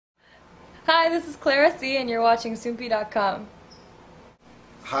Hi, this is Clara C, and you're watching Soompi.com.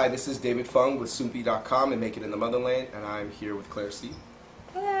 Hi, this is David Fung with Soompi.com and Make It in the Motherland, and I'm here with Clara C.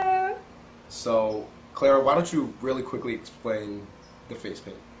 Hello. So, Clara, why don't you really quickly explain the face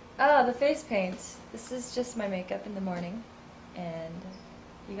paint? Oh, the face paint. This is just my makeup in the morning, and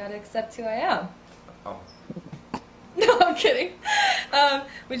you gotta accept who I am. Oh. No, I'm kidding.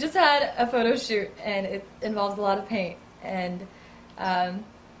 We just had a photo shoot, and it involves a lot of paint, and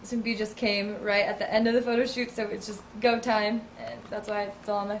Soompi just came right at the end of the photo shoot, so it's just go time, and that's why it's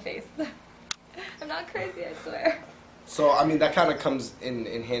still on my face. I'm not crazy, I swear. So, I mean, that kind of comes in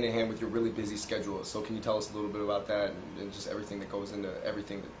hand in hand with your really busy schedule. So can you tell us a little bit about that and just everything that goes into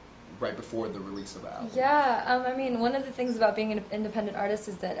everything that, right before the release of the album? Yeah, I mean, one of the things about being an independent artist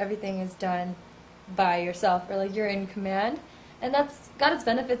is that everything is done by yourself, or like you're in command, and that's got its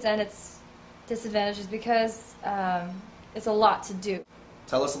benefits and its disadvantages because it's a lot to do.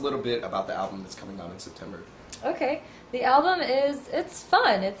 Tell us a little bit about the album that's coming out in September. Okay, the album it's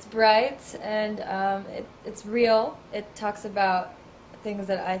fun, it's bright, and it's real. It talks about things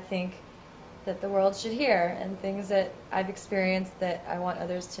that I think that the world should hear, and things that I've experienced that I want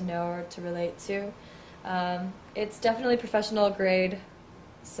others to know or to relate to. It's definitely professional grade,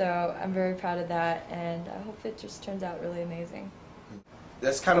 so I'm very proud of that, and I hope it just turns out really amazing.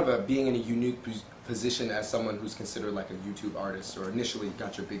 That's kind of being in a unique position as someone who's considered like a YouTube artist, or initially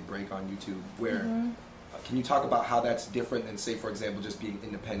got your big break on YouTube, where can you talk about how that's different than, say, for example, just being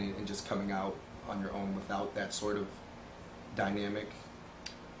independent and just coming out on your own without that sort of dynamic?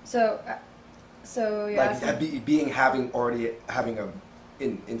 So yeah, like having a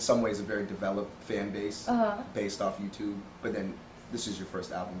in some ways a very developed fan base based off YouTube, but then this is your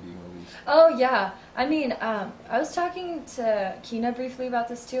first album being released. Oh yeah, I mean, I was talking to Kina briefly about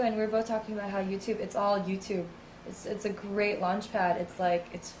this too, and we were both talking about how YouTube, it's all YouTube. It's a great launch pad. It's like,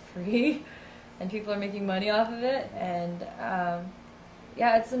 it's free, and people are making money off of it, and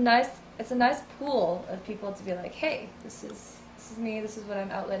yeah, it's a nice pool of people to be like, hey, this is me, this is what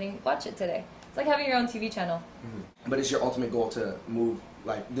I'm outletting, watch it today. It's like having your own TV channel. But is your ultimate goal to move,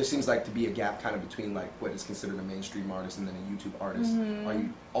 like, there seems like to be a gap kind of between like what is considered a mainstream artist and then a YouTube artist. Are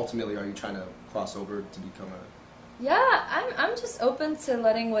you trying to cross over to become a... Yeah, I'm just open to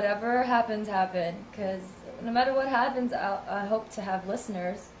letting whatever happens happen, because no matter what happens, I hope to have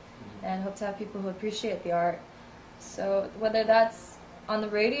listeners and hope to have people who appreciate the art. So whether that's on the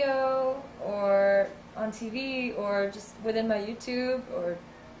radio or on TV or just within my YouTube or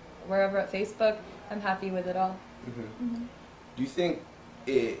wherever at Facebook, I'm happy with it all. Do you think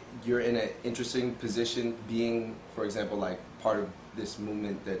you're in an interesting position being, for example, like part of this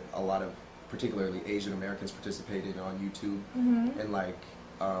movement that a lot of particularly Asian Americans participated on YouTube, and like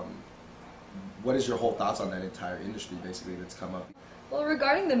what is your whole thoughts on that entire industry basically that's come up? Well,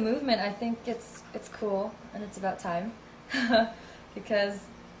 regarding the movement, I think it's cool, and it's about time because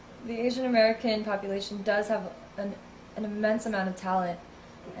the Asian American population does have an immense amount of talent,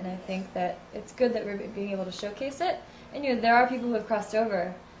 and I think that it's good that we're being able to showcase it. And you know, there are people who have crossed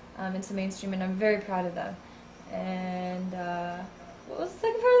over into mainstream, and I'm very proud of them. And what was the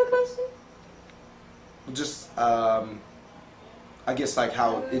second part of the question? Just I guess like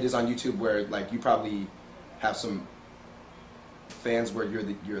how it is on YouTube, where like you probably have some fans where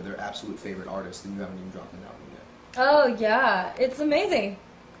you're their absolute favorite artist, and you haven't even dropped an album yet. Oh yeah, it's amazing.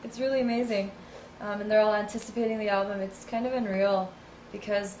 It's really amazing, and they're all anticipating the album. It's kind of unreal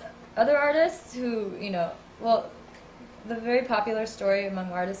because other artists who, you know, well, the very popular story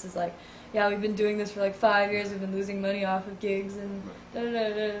among artists is like, yeah, we've been doing this for like 5 years, we've been losing money off of gigs, and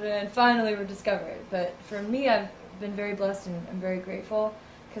and finally we're discovered. But for me, I've been very blessed, and I'm very grateful,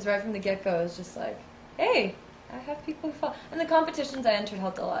 because right from the get-go it's just like, hey, I have people who follow. And the competitions I entered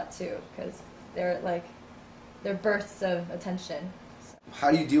helped a lot too, because they're bursts of attention. So.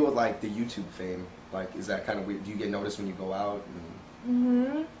 How do you deal with like the YouTube fame? Like, is that kind of weird? Do you get noticed when you go out?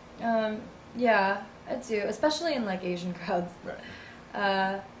 Yeah, I do, especially in like Asian crowds.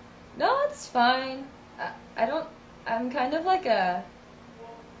 Right. No, it's fine. I'm kind of like a...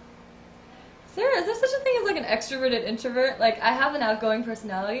 Is there such a thing as like an extroverted introvert? Like, I have an outgoing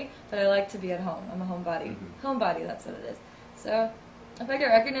personality, but I like to be at home. I'm a homebody. Homebody, that's what it is. So, if I get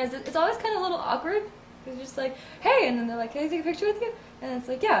recognized, it's always kind of a little awkward. Because you're just like, hey, and then they're like, can I take a picture with you? And it's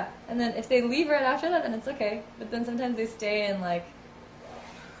like, yeah. And then if they leave right after that, then it's okay. But then sometimes they stay and like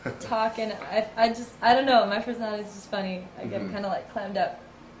talk, and I don't know, my personality is just funny. I get kind of like clammed up.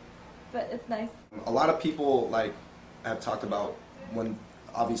 But it's nice. A lot of people like have talked about, when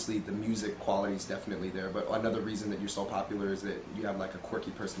obviously the music quality is definitely there, but another reason that you're so popular is that you have like a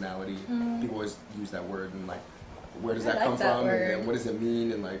quirky personality. People always use that word, and like, where does that come from, and what does it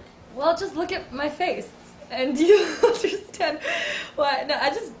mean, and like, Well, just look at my face, and you understand why. No,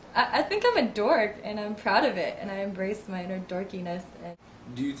 I think I'm a dork, and I'm proud of it, and I embrace my inner dorkiness. And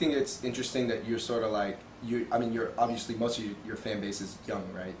Do you think it's interesting that you're sort of like, I mean, you're obviously, most of your fan base is young,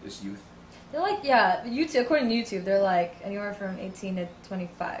 right? It's youth. they're like, yeah, YouTube. According to YouTube, they're like anywhere from 18 to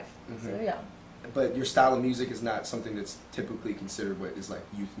 25. So they're young. But your style of music is not something that's typically considered what is like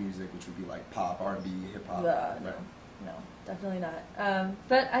youth music, which would be like pop, R&B, hip hop. No, no, definitely not.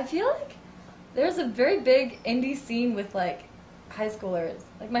 But I feel like there's a very big indie scene with like high schoolers.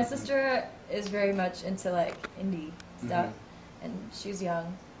 Like my sister is very much into like indie stuff, and she's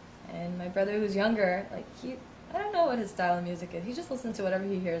young. And my brother, who's younger, like I don't know what his style of music is. He just listens to whatever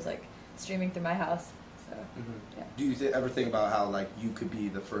he hears, like streaming through my house. So, yeah. Do you ever think about how like you could be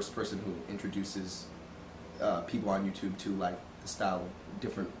the first person who introduces people on YouTube to like the style of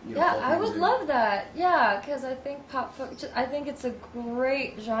different, Yeah, folk I would music? love that. Yeah, because I think pop folk, I think it's a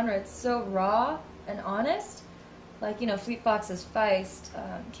great genre. It's so raw and honest. Like, Fleet Foxes, Feist,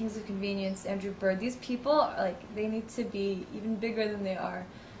 Kings of Convenience, Andrew Bird. These people, like, they need to be even bigger than they are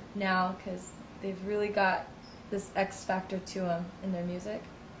now because they've really got this X factor to them in their music.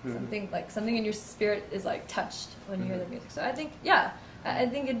 Something in your spirit is like touched when you hear their music. So I think, I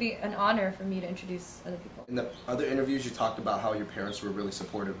think it'd be an honor for me to introduce other people. In the other interviews, you talked about how your parents were really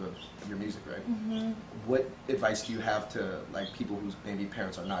supportive of your music, right? What advice do you have to like people whose maybe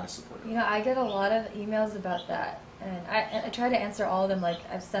parents are not as supportive? I get a lot of emails about that, and I try to answer all of them. Like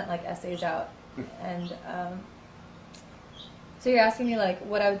I've sent like essays out, and so you're asking me like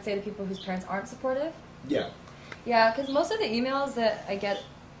what I would say to people whose parents aren't supportive? Yeah. Yeah, because most of the emails that I get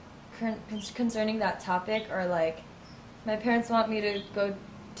concerning that topic are like, my parents want me to go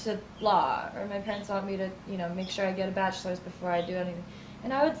to law, or my parents want me to, make sure I get a bachelor's before I do anything.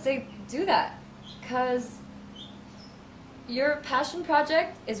 And I would say, do that, because your passion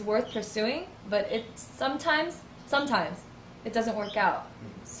project is worth pursuing, but sometimes it doesn't work out.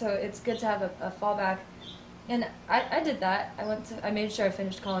 So it's good to have a fallback. And I did that. I made sure I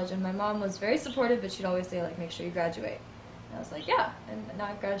finished college, and my mom was very supportive, but she'd always say, like, make sure you graduate. And I was like, yeah, and now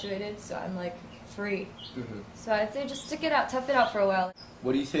I've graduated, so I'm, like, free. So I'd say just stick it out, tough it out for a while.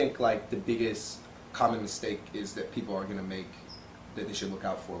 What do you think, like, the biggest common mistake is that people are going to make that they should look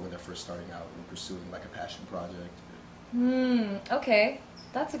out for when they're first starting out and pursuing, like, a passion project? Okay.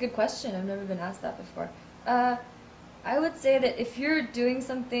 That's a good question. I've never been asked that before. I would say that if you're doing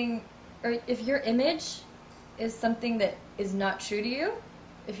something, or if your image is something that is not true to you,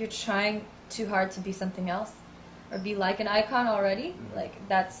 if you're trying too hard to be something else, or be like an icon already, like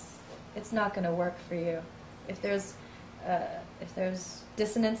it's not going to work for you. If there's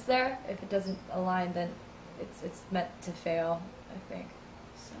dissonance there, if it doesn't align, then it's meant to fail, I think.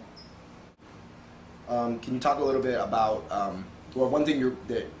 So. Can you talk a little bit about, one thing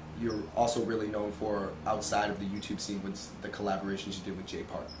that you're also really known for outside of the YouTube scene was the collaborations you did with Jay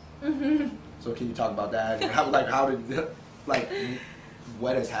Park. So can you talk about that? And how did,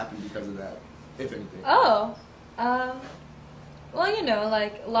 what has happened because of that, if anything? Well,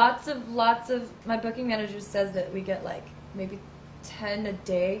 like lots of my booking manager says that we get like maybe 10 a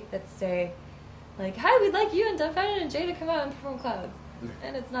day that say like, hi, we'd like you and Dunfadden and Jay to come out and perform Clouds.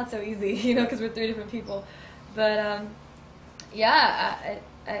 And it's not so easy, because we're 3 different people. But yeah,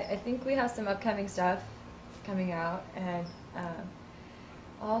 I think we have some upcoming stuff coming out, and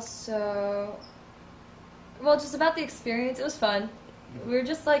also, well, just about the experience, it was fun. We were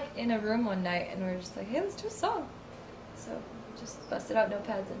just like in a room one night, and we were just like, hey, let's do a song. So we just busted out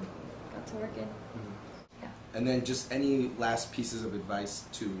notepads and got to work in. Yeah. And then just any last pieces of advice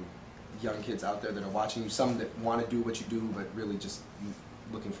to young kids out there that are watching you, some that want to do what you do, but really just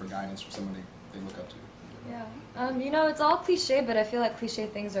looking for guidance from someone they look up to. Yeah. It's all cliche, but I feel like cliche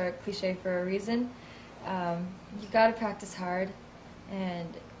things are cliche for a reason. You gotta practice hard, and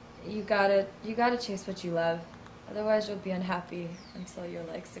you gotta chase what you love. Otherwise, you'll be unhappy until you're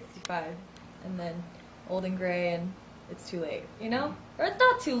like 65, and then old and gray, and it's too late. Or it's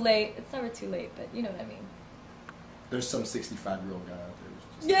not too late. It's never too late, but you know what I mean. There's some 65-year-old guy out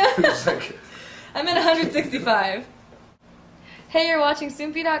Yeah. there. Like, I'm at 165. Hey, you're watching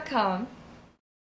Soompi.com.